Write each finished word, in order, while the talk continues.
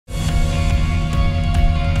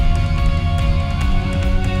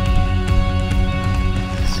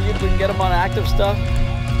get them on active stuff.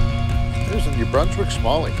 There's a New Brunswick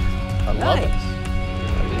smallie. I love it.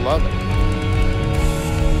 I love it.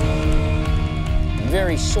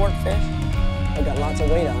 Very short fish. They've got lots of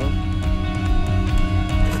weight on them.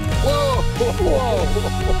 Whoa! Whoa!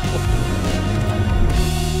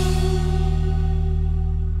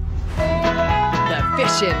 The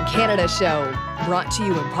Fishin' Canada Show, brought to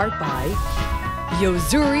you in part by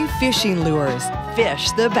Yozuri Fishing Lures, fish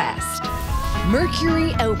the best.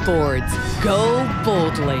 Mercury Outboards, go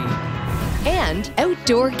boldly. And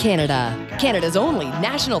Outdoor Canada, Canada's only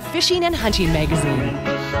national fishing and hunting magazine.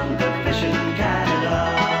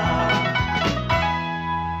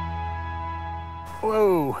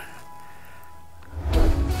 Whoa!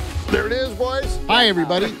 There it is, boys. Hi,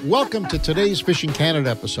 everybody. Welcome to today's Fishing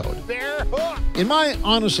Canada episode. In my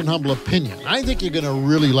honest and humble opinion, I think you're going to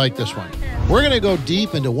really like this one. We're going to go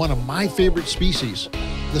deep into one of my favorite species,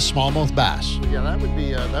 the smallmouth bass. Yeah, that would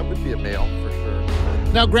be a male for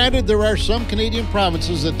sure. Now, granted, there are some Canadian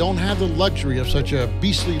provinces that don't have the luxury of such a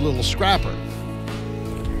beastly little scrapper.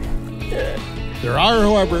 There are,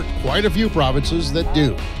 however, quite a few provinces that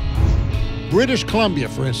do. British Columbia,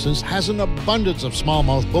 for instance, has an abundance of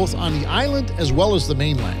smallmouth both on the island as well as the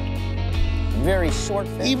mainland. Very short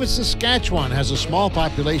fish. Even Saskatchewan has a small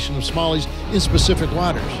population of smallies in specific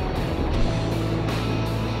waters.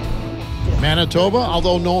 Manitoba,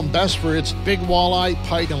 although known best for its big walleye,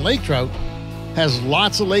 pike, and lake trout, has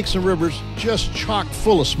lots of lakes and rivers just chock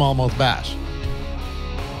full of smallmouth bass.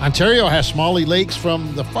 Ontario has smallie lakes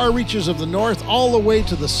from the far reaches of the north all the way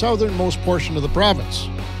to the southernmost portion of the province.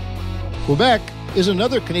 Quebec is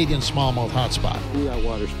another Canadian smallmouth hotspot. Ooh, that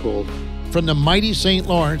water's cold. From the mighty St.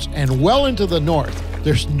 Lawrence and well into the north,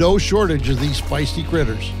 there's no shortage of these feisty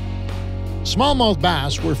critters. Smallmouth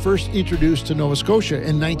bass were first introduced to Nova Scotia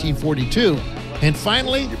in 1942, and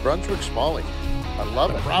finally, New Brunswick smallie. I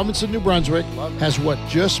love the it. province of New Brunswick has what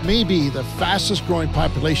just may be the fastest growing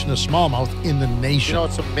population of smallmouth in the nation. You know,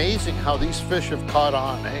 it's amazing how these fish have caught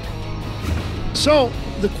on, eh? So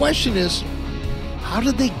the question is, how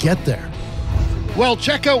did they get there? Well,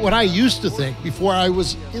 check out what I used to think before I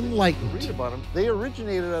was enlightened. Read about them. They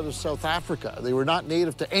originated out of South Africa. They were not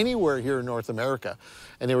native to anywhere here in North America.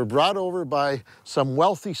 And they were brought over by some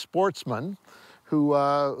wealthy sportsmen who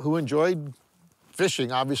enjoyed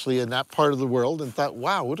fishing, obviously, in that part of the world and thought,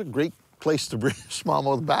 wow, what a great place to bring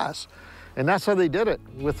smallmouth bass. And that's how they did it,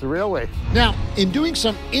 with the railway. Now, in doing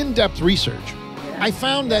some in-depth research, I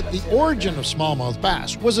found that the origin of smallmouth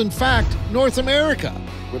bass was in fact North America.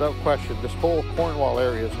 Without question, this whole Cornwall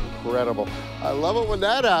area is incredible. I love it when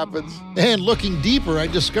that happens. And looking deeper, I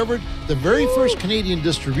discovered the very first Canadian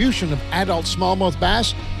distribution of adult smallmouth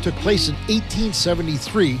bass took place in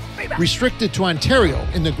 1873, restricted to Ontario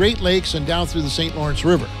in the Great Lakes and down through the St. Lawrence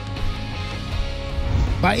River.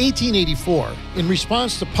 By 1884, in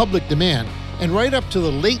response to public demand, and right up to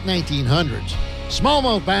the late 1900s,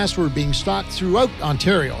 smallmouth bass were being stocked throughout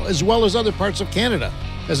Ontario, as well as other parts of Canada,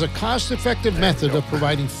 as a cost-effective method of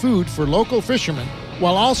providing food for local fishermen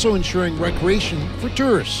while also ensuring recreation for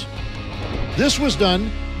tourists. This was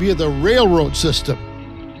done via the railroad system.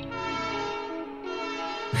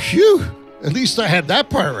 Phew, at least I had that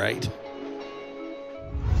part right.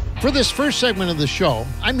 For this first segment of the show,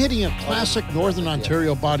 I'm hitting a classic Northern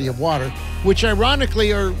Ontario body of water, which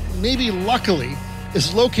ironically, or maybe luckily,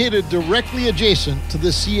 is located directly adjacent to the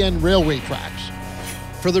CN railway tracks.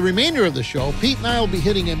 For the remainder of the show, Pete and I will be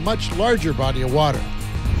hitting a much larger body of water.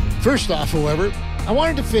 First off, however, I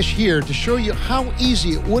wanted to fish here to show you how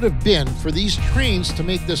easy it would have been for these trains to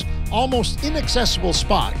make this almost inaccessible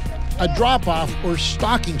spot a drop-off or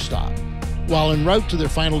stocking stop while en route to their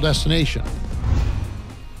final destination.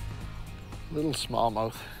 Little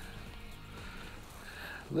smallmouth.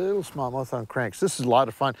 Little smallmouth on cranks. This is a lot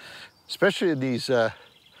of fun, especially in these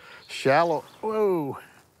shallow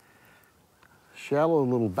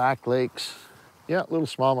little back lakes. Yeah, little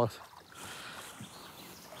smallmouth.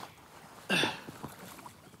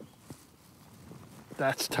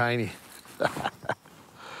 That's tiny.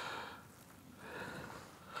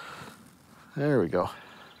 There we go.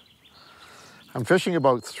 I'm fishing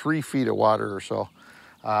about 3 feet of water or so.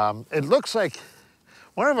 It looks like,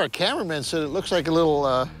 one of our cameramen said it looks like a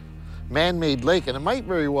little man-made lake, and it might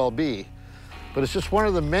very well be, but it's just one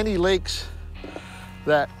of the many lakes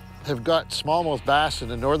that have got smallmouth bass in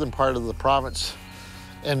the northern part of the province,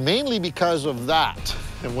 and mainly because of that.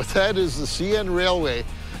 And what that is, the CN Railway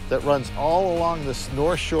that runs all along this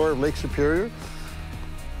north shore of Lake Superior.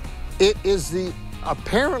 It is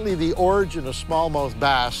apparently the origin of smallmouth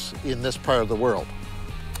bass in this part of the world.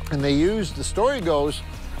 And they used, the story goes,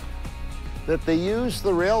 that they used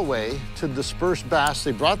the railway to disperse bass.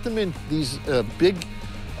 They brought them in these big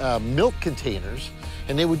milk containers,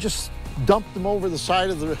 and they would just dump them over the side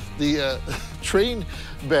of the train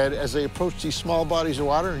bed as they approached these small bodies of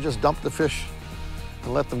water, and just dump the fish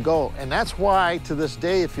and let them go. And that's why, to this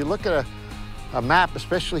day, if you look at a map,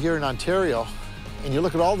 especially here in Ontario, and you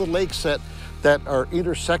look at all the lakes that are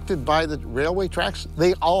intersected by the railway tracks,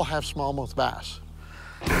 they all have smallmouth bass.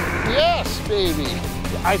 Yes, baby.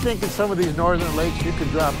 I think in some of these northern lakes, you could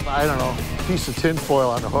drop, I don't know, a piece of tin foil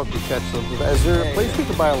on a hook and catch them. Is there a place we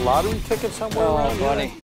could buy a lottery ticket somewhere around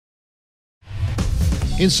here?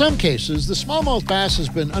 In some cases, the smallmouth bass has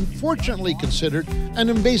been unfortunately considered an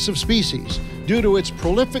invasive species due to its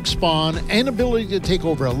prolific spawn and ability to take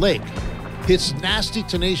over a lake. Its nasty,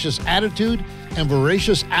 tenacious attitude and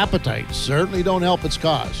voracious appetite certainly don't help its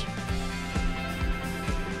cause.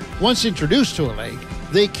 Once introduced to a lake,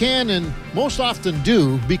 they can, and most often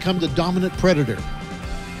do, become the dominant predator.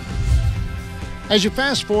 As you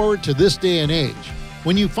fast forward to this day and age,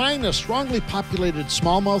 when you find a strongly populated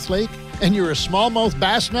smallmouth lake and you're a smallmouth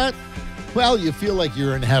bass nut, well, you feel like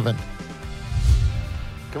you're in heaven.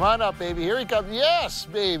 Come on up, baby. Here he comes. Yes,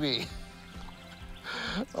 baby.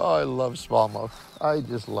 Oh, I love smallmouth. I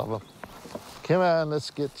just love them. Come on,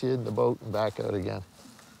 let's get you in the boat and back out again.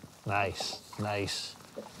 Nice, nice.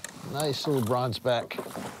 Nice little bronze back.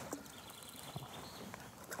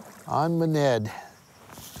 On my Ned.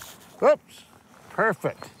 Oops,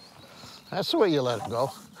 perfect. That's the way you let it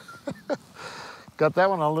go. Got that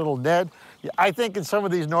one on a little Ned. Yeah, I think in some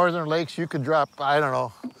of these northern lakes, you could drop, I don't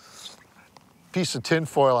know, a piece of tin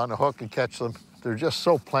foil on a hook and catch them. They're just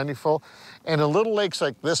so plentiful. And in little lakes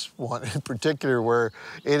like this one in particular, where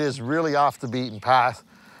it is really off the beaten path,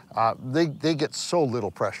 they get so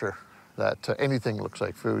little pressure that anything looks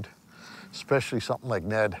like food, especially something like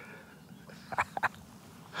Ned.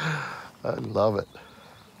 I love it.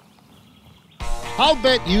 I'll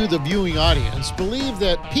bet you, the viewing audience, believe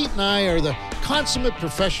that Pete and I are the consummate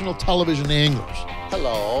professional television anglers.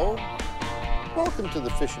 Hello. Welcome to the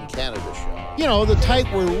Fishing Canada show. You know, the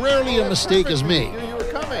type where rarely a mistake is made. You were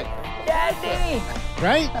coming. Daddy!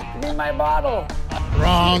 Right? Give me my bottle.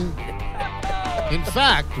 Wrong. In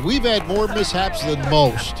fact, we've had more mishaps than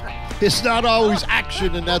most. It's not always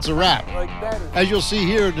action and that's a wrap. As you'll see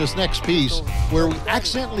here in this next piece, where we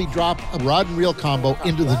accidentally drop a rod and reel combo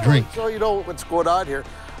into the drink. So you know what's going on here.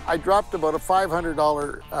 I dropped about a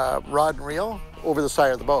 $500 rod and reel over the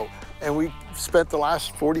side of the boat. And we spent the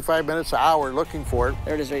last 45 minutes, an hour looking for it.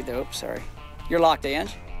 There it is right there. Oops, sorry. You're locked,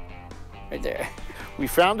 Ange? Right there. We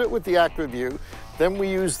found it with the AquaView. Then we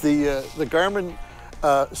used the Garmin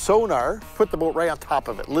sonar, put the boat right on top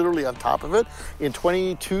of it, literally on top of it, in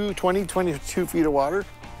 22 feet of water.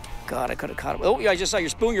 God, I could have caught it. Oh, I just saw your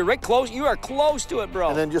spoon. You're right close. You are close to it, bro.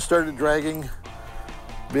 And then just started dragging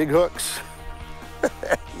big hooks.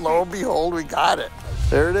 Lo and behold, we got it.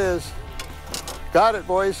 There it is. Got it,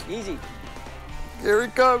 boys. Easy. Here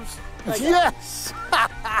it comes. Yes!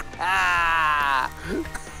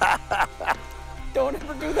 Don't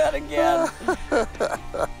ever do that again.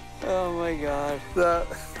 Oh my God.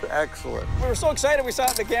 Excellent. We were so excited we saw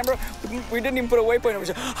it in the camera. We didn't even put a waypoint. We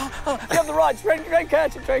said, you have the rod, try and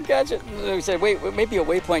catch it, try and catch it. And we said, wait, maybe a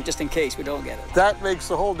waypoint just in case we don't get it. That makes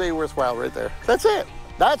the whole day worthwhile right there. That's it.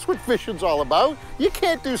 That's what fishing's all about. You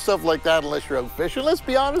can't do stuff like that unless you're out fishing. Let's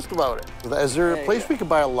be honest about it. Is there a place we could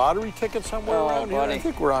buy a lottery ticket somewhere around here? I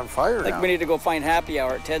think we're on fire now. I think we need to go find happy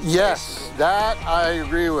hour at Ted's. Yes, that I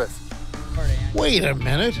agree with. Wait a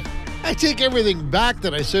minute. I take everything back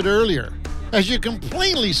that I said earlier. As you can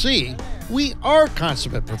plainly see, we are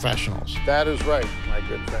consummate professionals. That is right, my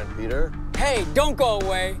good friend Peter. Hey, don't go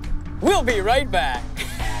away. We'll be right back.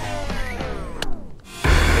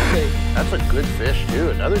 That's a good fish, too.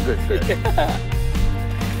 Another good fish. Because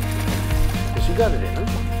you got it in it.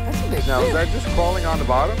 That's a big Now, fish. is that just crawling on the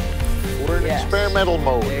bottom? We're in experimental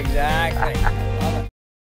mode. Exactly.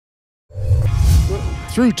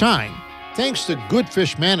 Through time, thanks to good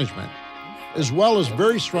fish management, as well as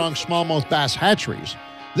very strong smallmouth bass hatcheries,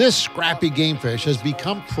 this scrappy game fish has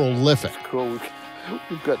become prolific. Cool.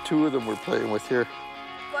 We've got two of them we're playing with here.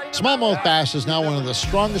 Smallmouth bass is now one of the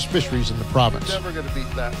strongest fisheries in the province. Never gonna beat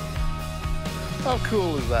that. How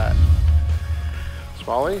cool is that?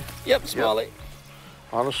 Smallie? Yep, Smalley. Yep.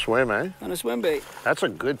 On a swim, eh? On a swim bait. That's a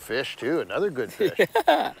good fish, too. Another good fish.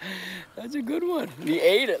 Yeah, that's a good one. He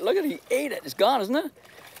ate it. Look at it, he ate it. It's gone, isn't it?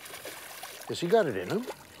 Has he got it in him?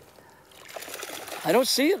 I don't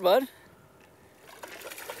see it, bud.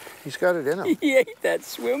 He's got it in him. He ate that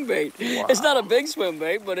swim bait. Wow. It's not a big swim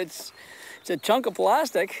bait, but it's a chunk of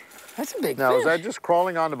plastic. That's a big Now, fish. is that just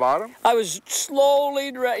crawling on the bottom? I was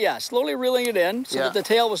slowly reeling it in so that the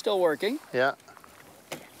tail was still working. Yeah.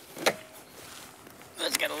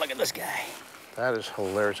 Let's get a look at this guy. That is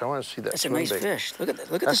hilarious. I want to see that That's a swim nice bait. fish. Look at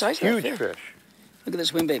that. Look at That's the size a huge of that fish. fish. Look at the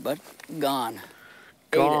swim bait, bud. Gone.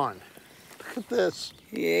 Ate Gone. Look at this.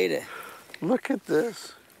 it. He ate it. Look at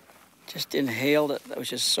this. Just inhaled it. That was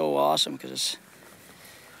just so awesome because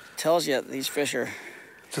it tells you these fish are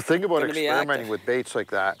It's the thing about Gonna be experimenting active. with baits like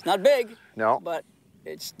that. not big, No. but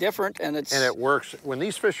it's different and it's... And it works. When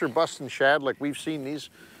these fish are busting shad, like we've seen these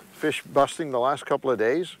fish busting the last couple of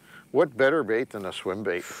days, what better bait than a swim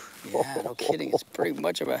bait? Yeah, no kidding. It's pretty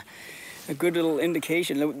much of a good little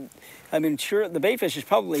indication. I mean, sure, the bait fish is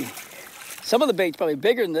probably... Some of the bait's probably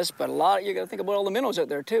bigger than this, but a lot, you got to think about all the minnows out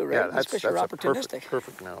there too, right? Yeah, These that's fish are a opportunistic.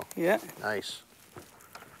 perfect minnow. Yeah, Nice.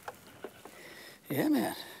 yeah,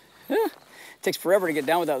 man. Yeah. It takes forever to get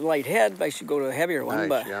down with that light head. I should go to a heavier one, Nice,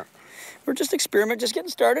 but yeah. we're just getting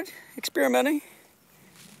started, experimenting.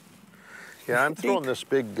 Yeah, I'm throwing this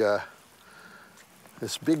big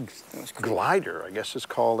Cool. glider, I guess it's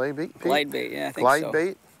called, eh, Pete? Glide bait, yeah, I think Glide so.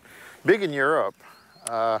 bait. Big in Europe.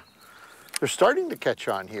 They're starting to catch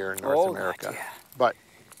on here in North Oh, America. God, yeah. But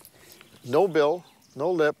no bill, no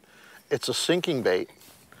lip. It's a sinking bait,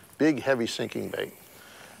 big, heavy sinking bait.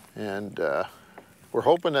 And we're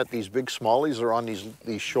hoping that these big smallies are on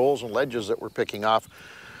these shoals and ledges that we're picking off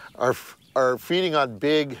are feeding on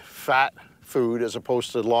big, fat food as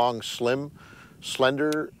opposed to long, slim,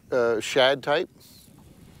 slender shad type.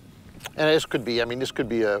 And this could be, this could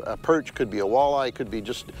be a perch, could be a walleye, could be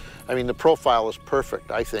just, the profile is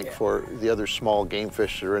perfect, I think, for the other small game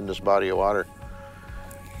fish that are in this body of water.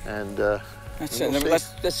 And That's we'll it. see.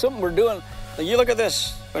 That's something we're doing. Like, you look at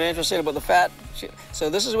this, what Angelo said about the fat. So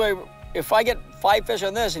this is where, if I get 5 fish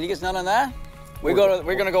on this and he gets none on that, we're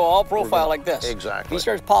gonna go all profile like this. Exactly. If he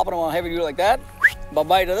starts popping them on heavy duty like that,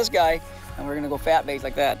 bye-bye to this guy, and we're gonna go fat bait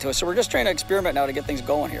like that too. So we're just trying to experiment now to get things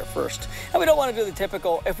going here first. And we don't want to do the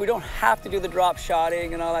typical, if we don't have to do the drop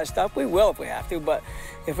shotting and all that stuff, we will if we have to, but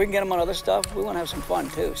if we can get them on other stuff, we want to have some fun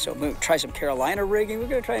too. So we'll try some Carolina rigging. We're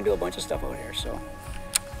gonna try and do a bunch of stuff out here, so.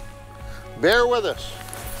 Bear with us.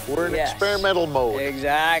 We're in Yes. experimental mode.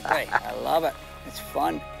 Exactly. I love it. It's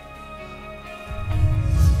fun.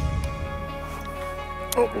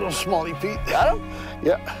 Oh, little smallie, Pete. Got him?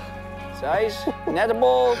 Yeah. Size?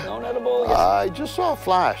 Nettable? No nettable? Yes. I just saw a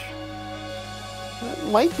flash. That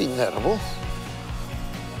might be nettable.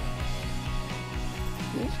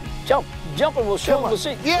 Jump and we'll show. We'll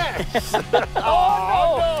see. Yes!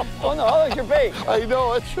 Oh no! Oh no! That's your bait. I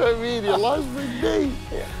know, that's what I mean. You lost my bait.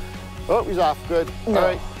 Yeah. Oh, he's off. Good. No. All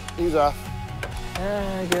right, he's off.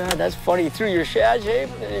 Ah, God, that's funny. You threw your shad shape,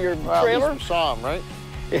 your Well, at trailer. least we saw him, right?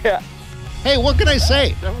 Yeah. Hey, what can I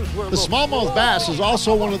say? That was where The smallmouth bass is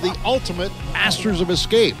also one of the ultimate masters of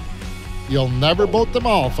escape. You'll never boat them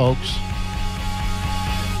all, folks.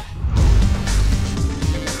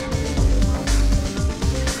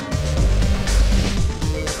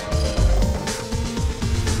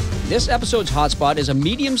 This episode's hotspot is a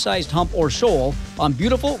medium-sized hump or shoal on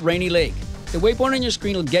beautiful Rainy Lake. The waypoint on your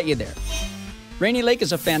screen will get you there. Rainy Lake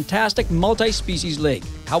is a fantastic multi-species lake.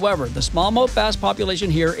 However, the smallmouth bass population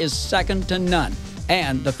here is second to none,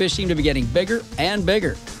 and the fish seem to be getting bigger and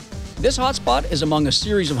bigger. This hotspot is among a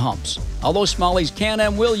series of humps. Although smallies can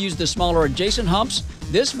and will use the smaller adjacent humps,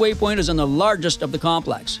 this waypoint is on the largest of the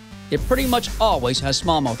complex. It pretty much always has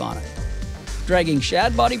smallmouth on it. Dragging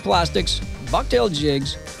shad body plastics, bucktail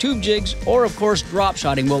jigs, tube jigs, or of course drop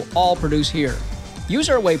shotting will all produce here. Use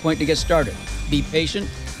our waypoint to get started. Be patient,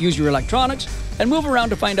 use your electronics, and move around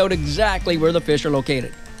to find out exactly where the fish are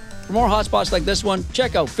located. For more hotspots like this one,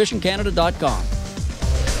 check out fishingcanada.com.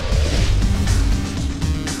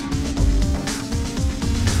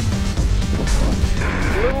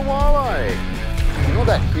 Little walleye. You know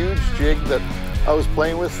that huge jig that I was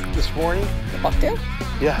playing with this morning? The bucktail?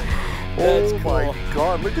 Yeah. That's Oh my cool.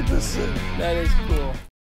 God, look at this thing. That is cool.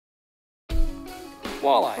 A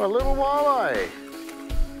Walleye. little walleye.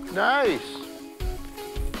 Nice.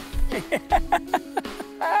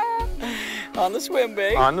 On the swim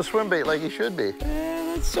bait. On the swim bait like he should be.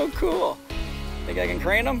 That's so cool. Think I can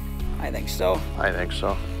crane him? I think so. I think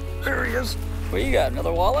so. There he is. What you got? Another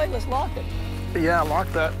walleye? Let's lock it. Yeah, lock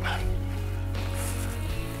that.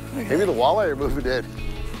 Maybe the walleye are moving in.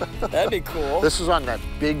 That'd be cool. This is on that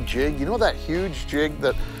big jig. You know that huge jig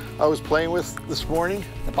that I was playing with this morning?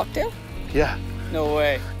 The bucktail? Yeah. No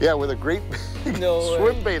way. Yeah, with a great big No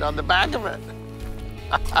swim way. bait on the back of it.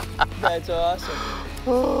 That's awesome.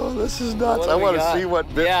 Oh, this is nuts. What I do we want to got? see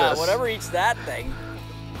what bit Yeah, this. whatever eats that thing.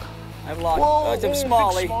 I've locked. Whoa, Oh, it's a big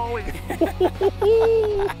smallie.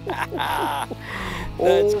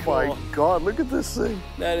 That's Oh cool. my God, look at this thing.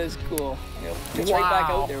 That is cool. Yep. It's right back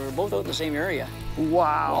out there. We're both out in the same area.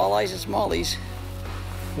 Wow. Walleyes and smallies.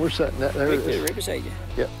 Where's that net? There it is. Right beside you.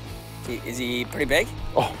 Yep. Is he pretty big?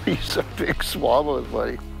 Oh, he's a big smallmouth,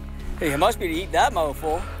 buddy. Hey, he must be to eat that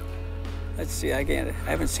mouthful. Let's see, I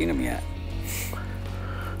haven't seen him yet.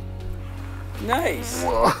 Nice.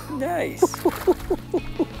 Whoa. Nice.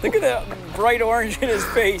 Look at that bright orange in his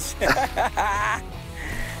face.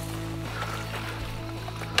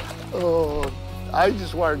 Oh, I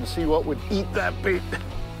just wanted to see what would eat that bait.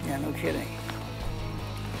 Yeah, no kidding.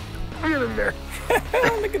 Look at him there.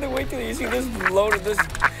 Look at the wait till you see this load of this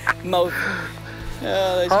mouth. Oh,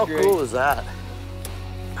 that's How great. cool is that?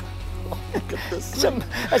 Look at this thing.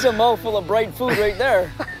 That's a mouthful of bright food right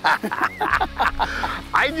there.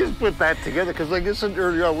 I just put that together because, like I said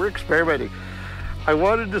earlier on, we're experimenting. I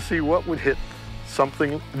wanted to see what would hit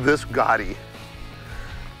something this gaudy.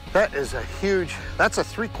 That is a huge, that's a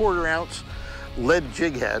 3/4 ounce lead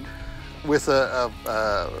jig head with a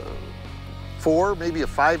 4, maybe a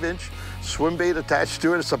 5-inch swim bait attached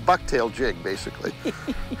to it. It's a bucktail jig, basically.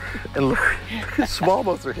 And look,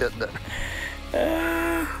 smallmouth are hitting it.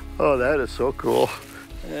 Oh, that is so cool.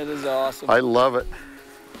 That is awesome. I love it.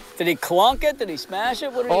 Did he clunk it? Did he smash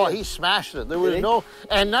it? What did Oh, he do? he smashed it. There was no,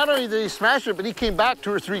 and not only did he smash it, but he came back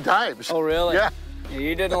 2 or 3 times. Oh, really? Yeah.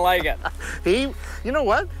 He didn't like it. You know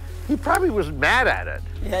what? He probably was mad at it.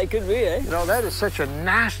 Yeah, it could be, eh? You know, that is such a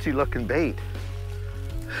nasty looking bait.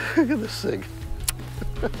 Look at this thing.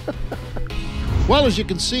 Well, as you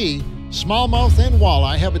can see, smallmouth and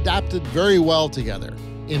walleye have adapted very well together.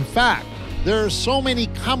 In fact, there are so many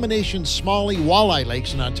combination smallie walleye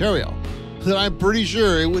lakes in Ontario that I'm pretty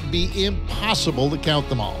sure it would be impossible to count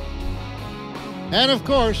them all. And of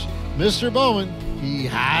course, Mr. Bowman, he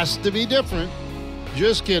has to be different.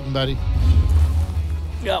 Just kidding, buddy.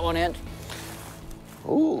 Got 1 inch.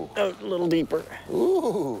 Ooh. Out a little deeper.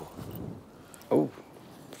 Ooh. Oh,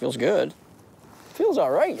 feels good. Feels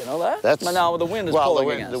all right, you know that? That's, but now the wind is well,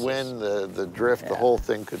 pulling the against wind, us. the drift, the Yeah. whole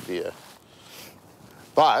thing could be a.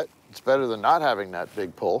 But it's better than not having that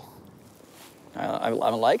big pull. I'm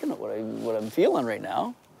liking it, what I'm feeling right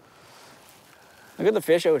now. Look at the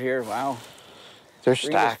fish out here, wow. They're Reel is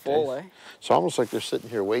stacked. full, eh? It's almost like they're sitting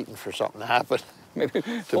here waiting for something to happen. Maybe,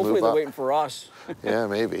 move hopefully they're up. waiting for us. Yeah,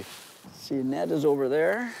 maybe. See, Ned is over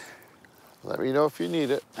there. Let me know if you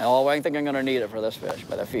need it. Oh, I think I'm gonna need it for this fish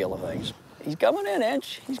by the feel of things. He's coming in,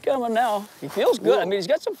 Inch. He's coming now. He feels good. Whoa. I mean, he's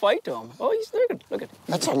got some fight to him. Oh, he's there. Look at.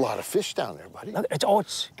 That's a lot of fish down there, buddy. Look, it's a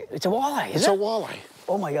walleye. It's a walleye.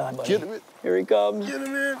 Oh my God, buddy. Get him in. Here he comes. Get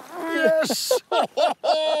him in. Yes.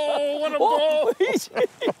 Oh, what a Oh, ball.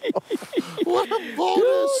 What a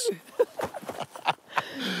bonus.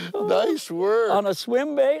 Nice work. on a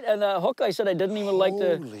swim bait and a hook. I said I didn't even like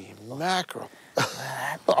to. Holy mackerel.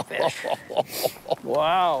 Fish.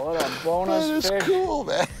 Wow, what a bonus That is fish. cool,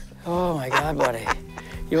 man. Oh my God, buddy.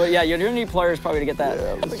 Yeah, you're gonna need pliers probably to get that.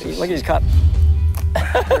 Yeah, Look, he's cut.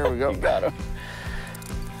 There we go. Got him.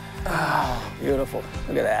 Oh, beautiful.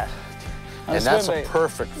 Look at that. On And swim that's a bait.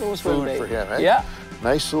 perfect Little swim food bait. for him, right? Yeah.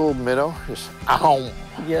 Nice little minnow. Just, ow.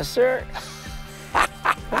 Yes, sir.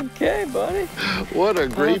 Okay, buddy. What a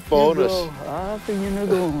great Off you bonus. go. Off you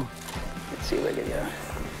go. Let's see if I can get it.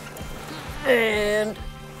 And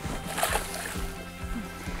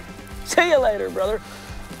see you later, brother.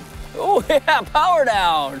 Oh yeah, power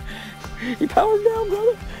down. You powered down,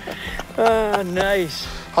 brother. Nice.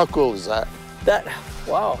 How cool is that?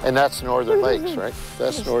 Wow. And that's Northern Lakes, right?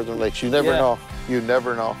 That's Northern Lakes. You never Yeah. know. You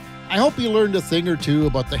never know. I hope you learned a thing or two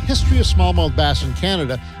about the history of smallmouth bass in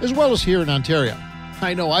Canada, as well as here in Ontario.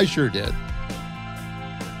 I know I sure did.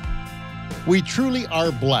 We truly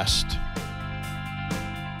are blessed.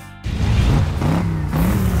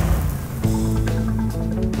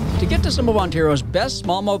 To get to some of Ontario's best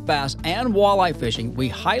smallmouth bass and walleye fishing, we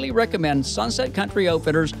highly recommend Sunset Country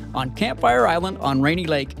Outfitters on Campfire Island on Rainy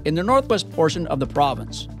Lake in the northwest portion of the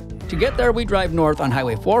province. To get there, we drive north on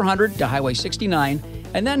Highway 400 to Highway 69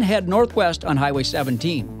 and then head northwest on Highway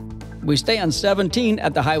 17. We stay on 17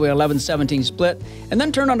 at the Highway 11-17 split and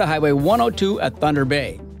then turn onto Highway 102 at Thunder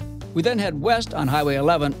Bay. We then head west on Highway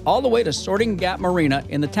 11 all the way to Sorting Gap Marina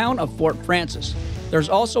in the town of Fort Francis. There's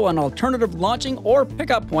also an alternative launching or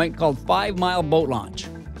pickup point called 5 Mile Boat Launch.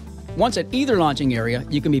 Once at either launching area,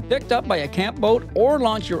 you can be picked up by a camp boat or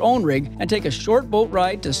launch your own rig and take a short boat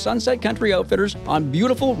ride to Sunset Country Outfitters on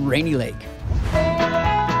beautiful Rainy Lake.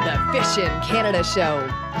 The Fishin' Canada Show,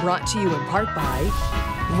 brought to you in part by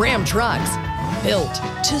Ram Trucks, built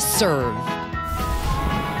to serve.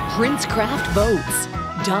 Princecraft Boats,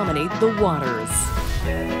 dominate the waters.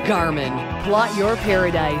 Garmin, plot your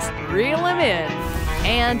paradise, reel 'em in.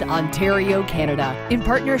 And Ontario, Canada, in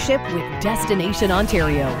partnership with Destination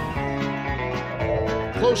Ontario.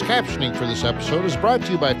 Closed captioning for this episode is brought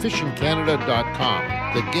to you by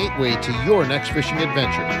FishingCanada.com, the gateway to your next fishing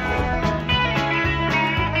adventure.